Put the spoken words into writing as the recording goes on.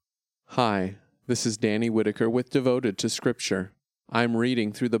Hi, this is Danny Whitaker with Devoted to Scripture. I'm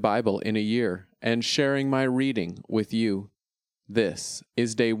reading through the Bible in a year and sharing my reading with you. This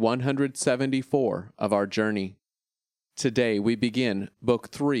is day 174 of our journey. Today we begin Book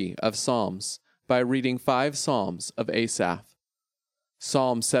 3 of Psalms by reading 5 Psalms of Asaph.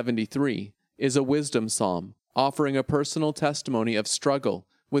 Psalm 73 is a wisdom psalm offering a personal testimony of struggle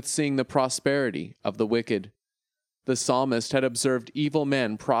with seeing the prosperity of the wicked. The psalmist had observed evil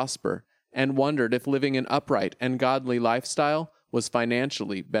men prosper and wondered if living an upright and godly lifestyle was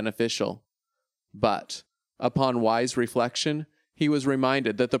financially beneficial. But, upon wise reflection, he was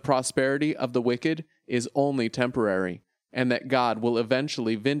reminded that the prosperity of the wicked is only temporary, and that God will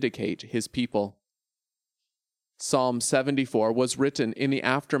eventually vindicate his people. Psalm 74 was written in the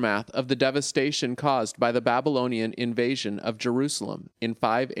aftermath of the devastation caused by the Babylonian invasion of Jerusalem in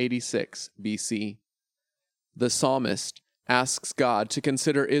 586 BC. The psalmist asks God to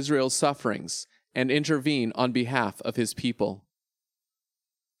consider Israel's sufferings and intervene on behalf of his people.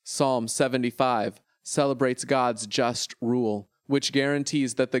 Psalm 75 celebrates God's just rule, which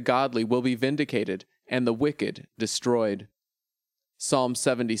guarantees that the godly will be vindicated and the wicked destroyed. Psalm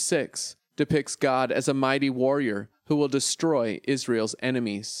 76 depicts God as a mighty warrior who will destroy Israel's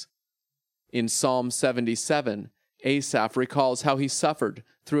enemies. In Psalm 77, Asaph recalls how he suffered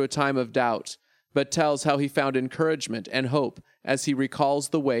through a time of doubt, but tells how he found encouragement and hope as he recalls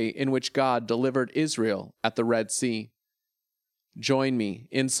the way in which God delivered Israel at the Red Sea. Join me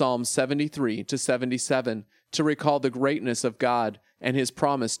in Psalms 73 to 77 to recall the greatness of God and his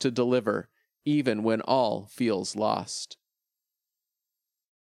promise to deliver, even when all feels lost.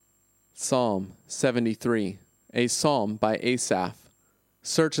 Psalm 73, a psalm by Asaph.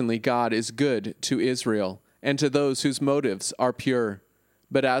 Certainly God is good to Israel, and to those whose motives are pure.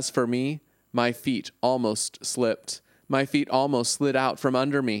 But as for me, my feet almost slipped. My feet almost slid out from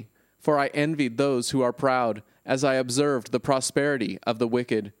under me, for I envied those who are proud, as I observed the prosperity of the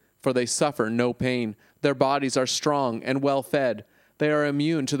wicked. For they suffer no pain. Their bodies are strong and well fed. They are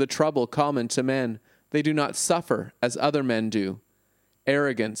immune to the trouble common to men. They do not suffer as other men do.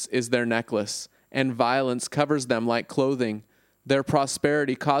 Arrogance is their necklace, and violence covers them like clothing. Their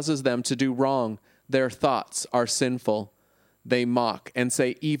prosperity causes them to do wrong. Their thoughts are sinful. They mock and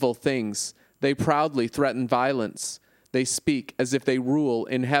say evil things. They proudly threaten violence. They speak as if they rule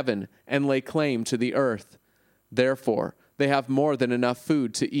in heaven and lay claim to the earth. Therefore, they have more than enough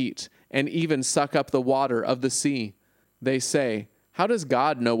food to eat, and even suck up the water of the sea. They say, "How does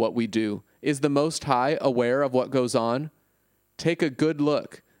God know what we do? Is the Most High aware of what goes on?" Take a good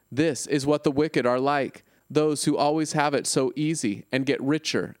look. This is what the wicked are like, those who always have it so easy and get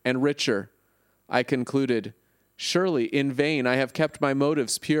richer and richer. I concluded, surely in vain I have kept my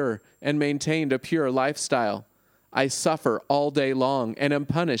motives pure and maintained a pure lifestyle. I suffer all day long and am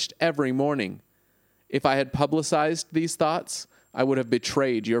punished every morning. If I had publicized these thoughts, I would have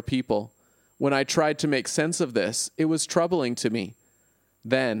betrayed your people. When I tried to make sense of this, it was troubling to me.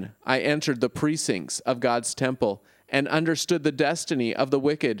 Then I entered the precincts of God's temple and understood the destiny of the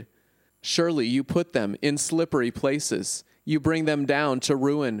wicked. Surely you put them in slippery places. You bring them down to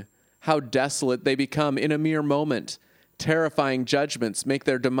ruin. How desolate they become in a mere moment. Terrifying judgments make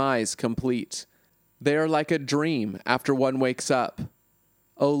their demise complete. They are like a dream after one wakes up.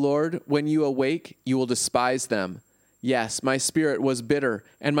 O Lord, when you awake, you will despise them. Yes, my spirit was bitter,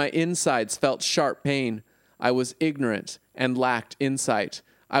 and my insides felt sharp pain. I was ignorant and lacked insight.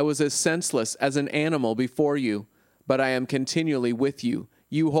 I was as senseless as an animal before you. But I am continually with you.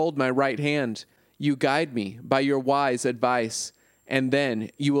 You hold my right hand. You guide me by your wise advice. And then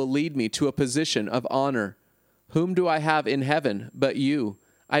you will lead me to a position of honor. Whom do I have in heaven but you?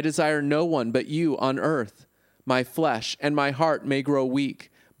 I desire no one but you on earth. My flesh and my heart may grow weak,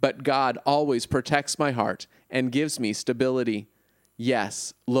 but God always protects my heart and gives me stability.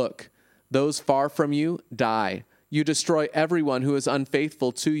 Yes, look, those far from you die. You destroy everyone who is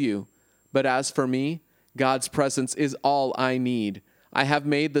unfaithful to you. But as for me, God's presence is all I need. I have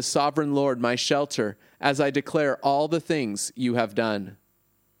made the sovereign Lord my shelter as I declare all the things you have done.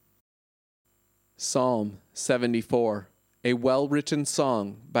 Psalm 74, a well-written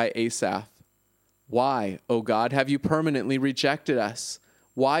song by Asaph. Why, O God, have you permanently rejected us?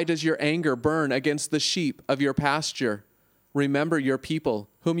 Why does your anger burn against the sheep of your pasture? Remember your people,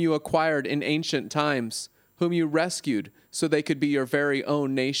 whom you acquired in ancient times, whom you rescued so they could be your very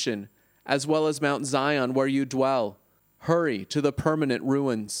own nation, as well as Mount Zion where you dwell. Hurry to the permanent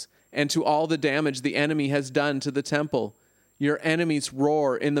ruins, and to all the damage the enemy has done to the temple. Your enemies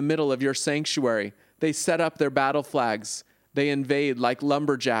roar in the middle of your sanctuary. They set up their battle flags. They invade like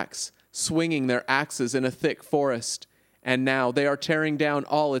lumberjacks, swinging their axes in a thick forest. And now they are tearing down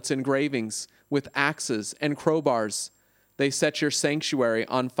all its engravings with axes and crowbars. They set your sanctuary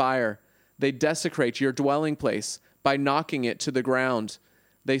on fire. They desecrate your dwelling place by knocking it to the ground.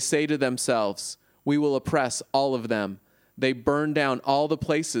 They say to themselves, "We will oppress all of them." They burn down all the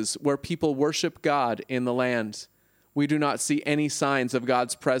places where people worship God in the land. We do not see any signs of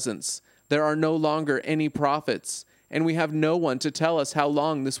God's presence. There are no longer any prophets, and we have no one to tell us how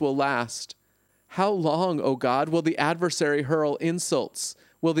long this will last. How long, O God, will the adversary hurl insults?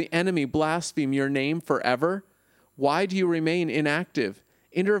 Will the enemy blaspheme your name forever? Why do you remain inactive?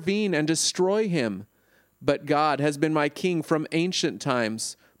 Intervene and destroy him. But God has been my king from ancient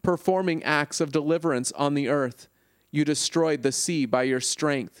times, performing acts of deliverance on the earth. You destroyed the sea by your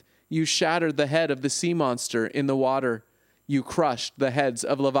strength. You shattered the head of the sea monster in the water. You crushed the heads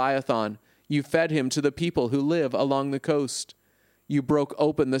of Leviathan. You fed him to the people who live along the coast. You broke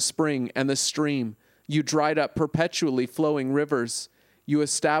open the spring and the stream. You dried up perpetually flowing rivers. You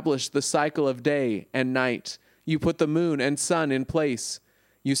established the cycle of day and night. You put the moon and sun in place.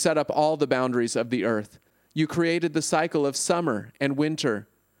 You set up all the boundaries of the earth. You created the cycle of summer and winter.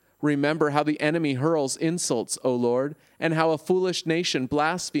 Remember how the enemy hurls insults, O Lord, and how a foolish nation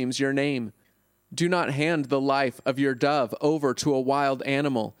blasphemes your name. Do not hand the life of your dove over to a wild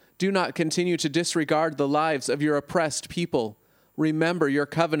animal. Do not continue to disregard the lives of your oppressed people. Remember your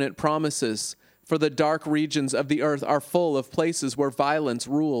covenant promises, for the dark regions of the earth are full of places where violence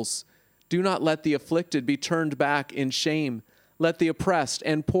rules. Do not let the afflicted be turned back in shame. Let the oppressed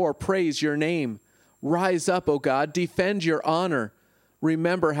and poor praise your name. Rise up, O God, defend your honor.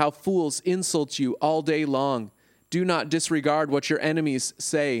 Remember how fools insult you all day long. Do not disregard what your enemies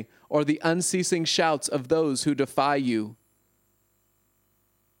say, or the unceasing shouts of those who defy you.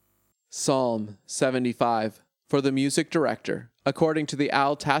 Psalm 75, for the music director, according to the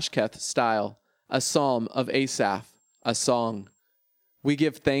Al-Tashketh style, a psalm of Asaph, a song. We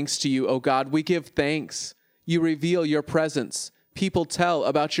give thanks to you, O God, we give thanks. You reveal your presence. People tell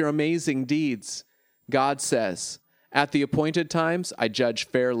about your amazing deeds. God says, "At the appointed times I judge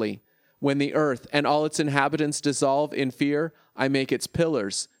fairly. When the earth and all its inhabitants dissolve in fear, I make its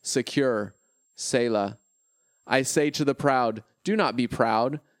pillars secure." Selah. I say to the proud, "Do not be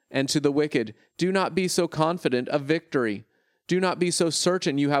proud," and to the wicked, "Do not be so confident of victory. Do not be so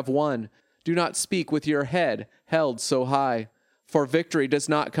certain you have won. Do not speak with your head held so high. For victory does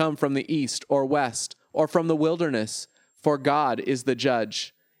not come from the east or west, or from the wilderness, for God is the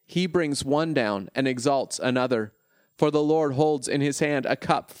judge. He brings one down and exalts another. For the Lord holds in his hand a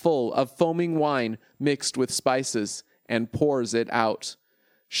cup full of foaming wine mixed with spices, and pours it out.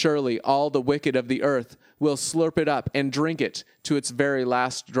 Surely all the wicked of the earth will slurp it up and drink it to its very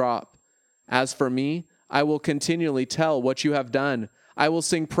last drop. As for me, I will continually tell what you have done. I will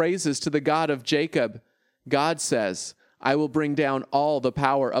sing praises to the God of Jacob. God says, I will bring down all the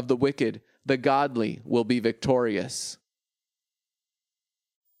power of the wicked. The godly will be victorious.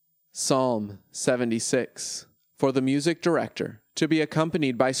 Psalm 76. For the music director, to be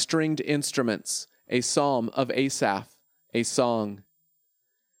accompanied by stringed instruments, a psalm of Asaph, a song.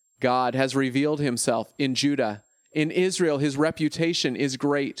 God has revealed himself in Judah. In Israel his reputation is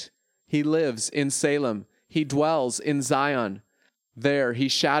great. He lives in Salem. He dwells in Zion. There he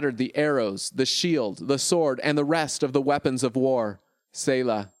shattered the arrows, the shield, the sword, and the rest of the weapons of war.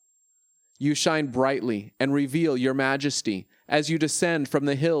 Selah. You shine brightly and reveal your majesty as you descend from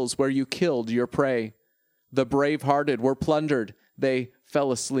the hills where you killed your prey. The brave-hearted were plundered. They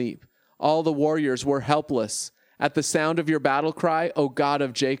fell asleep. All the warriors were helpless. At the sound of your battle cry, O God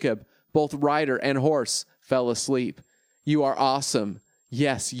of Jacob, both rider and horse fell asleep. You are awesome.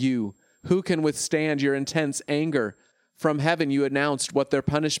 Yes, you. Who can withstand your intense anger? From heaven you announced what their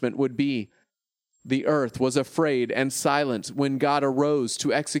punishment would be. The earth was afraid and silent when God arose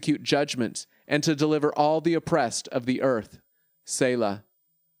to execute judgment and to deliver all the oppressed of the earth. Selah.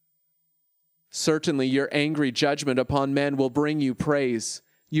 Certainly your angry judgment upon men will bring you praise.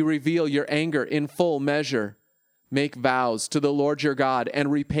 You reveal your anger in full measure. Make vows to the Lord your God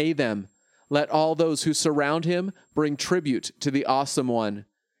and repay them. Let all those who surround him bring tribute to the Awesome One.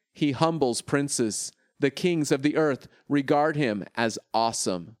 He humbles princes. The kings of the earth regard him as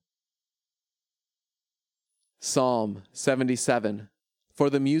awesome. Psalm 77. For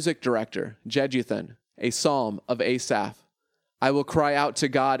the music director, Jeduthun, a psalm of Asaph. I will cry out to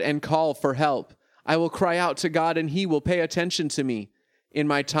God and call for help. I will cry out to God and he will pay attention to me. In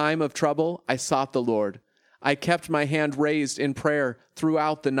my time of trouble, I sought the Lord. I kept my hand raised in prayer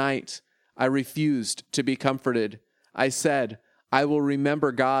throughout the night. I refused to be comforted. I said, I will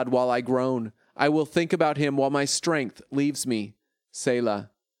remember God while I groan. I will think about him while my strength leaves me. Selah.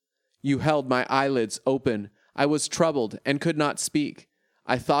 You held my eyelids open. I was troubled and could not speak.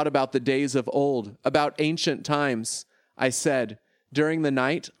 I thought about the days of old, about ancient times. I said, during the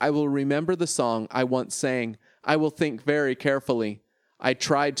night I will remember the song I once sang. I will think very carefully. I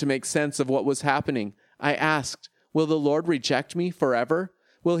tried to make sense of what was happening. I asked, will the Lord reject me forever?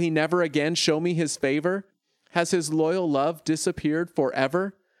 Will he never again show me his favor? Has his loyal love disappeared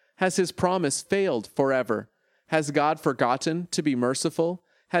forever? Has his promise failed forever? Has God forgotten to be merciful?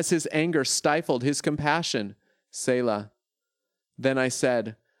 Has his anger stifled his compassion? Selah. Then I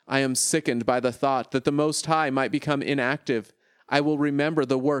said, I am sickened by the thought that the Most High might become inactive. I will remember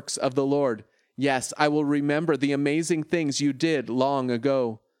the works of the Lord. Yes, I will remember the amazing things you did long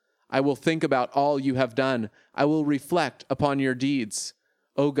ago. I will think about all you have done. I will reflect upon your deeds.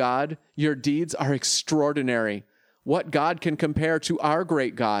 O God, your deeds are extraordinary. What God can compare to our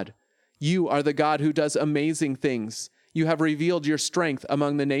great God? You are the God who does amazing things. You have revealed your strength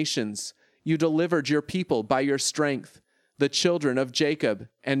among the nations. You delivered your people by your strength, the children of Jacob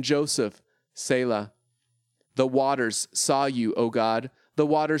and Joseph. Selah. The waters saw you, O God. The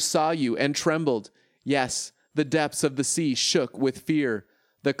waters saw you and trembled. Yes, the depths of the sea shook with fear.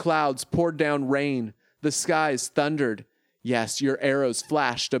 The clouds poured down rain. The skies thundered. Yes, your arrows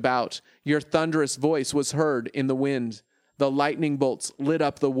flashed about. Your thunderous voice was heard in the wind. The lightning bolts lit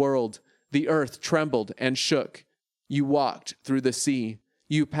up the world. The earth trembled and shook. You walked through the sea.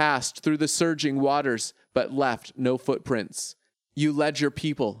 You passed through the surging waters, but left no footprints. You led your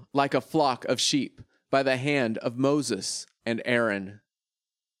people like a flock of sheep by the hand of Moses and Aaron.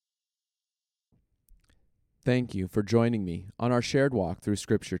 Thank you for joining me on our shared walk through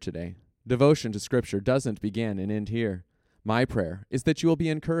Scripture today. Devotion to Scripture doesn't begin and end here. My prayer is that you will be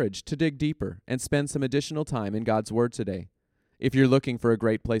encouraged to dig deeper and spend some additional time in God's Word today. If you're looking for a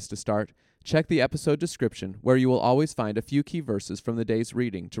great place to start, check the episode description where you will always find a few key verses from the day's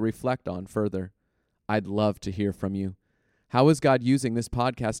reading to reflect on further. I'd love to hear from you. How is God using this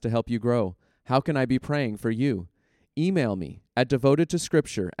podcast to help you grow? How can I be praying for you? Email me at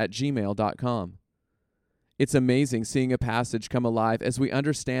devotedtoscripture@gmail.com. It's amazing seeing a passage come alive as we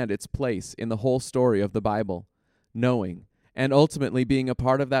understand its place in the whole story of the Bible. Knowing and ultimately being a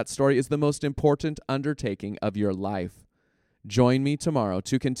part of that story is the most important undertaking of your life. Join me tomorrow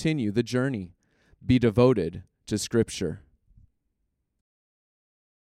to continue the journey. Be devoted to Scripture.